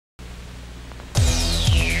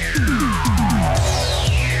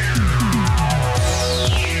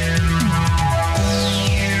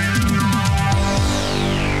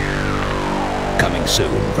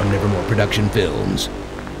soon from Nevermore Production Films.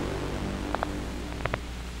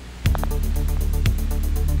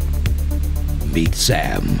 Meet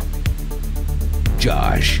Sam,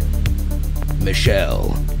 Josh,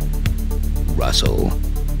 Michelle, Russell,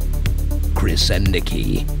 Chris and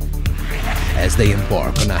Nikki, as they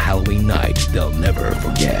embark on a Halloween night they'll never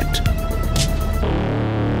forget.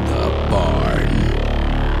 The Barn.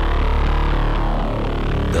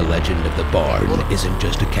 The legend of the barn isn't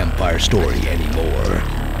just a campfire story anymore.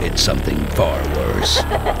 It's something far worse.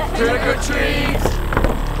 Trick or treat!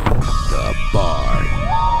 The Barn.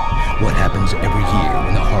 What happens every year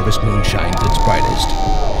when the harvest moon shines its brightest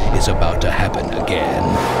is about to happen again,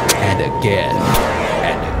 and again,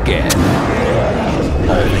 and again.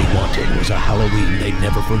 All they wanted was a Halloween they'd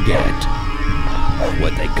never forget.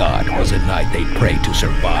 What they got was a night they'd pray to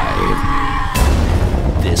survive.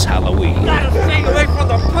 This Halloween, Gotta stay away from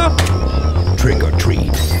the pup! Trick or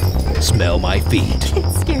Treat, Smell My Feet,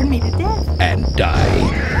 It scared me to death. and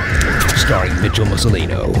Die. Starring Mitchell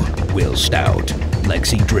Mussolino, Will Stout,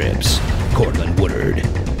 Lexi Drips, Cortland Woodard,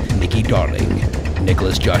 Nikki Darling,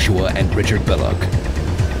 Nicholas Joshua, and Richard Belloc.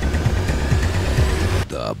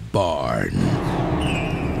 The Barn.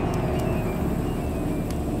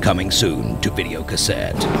 Coming soon to video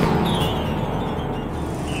cassette.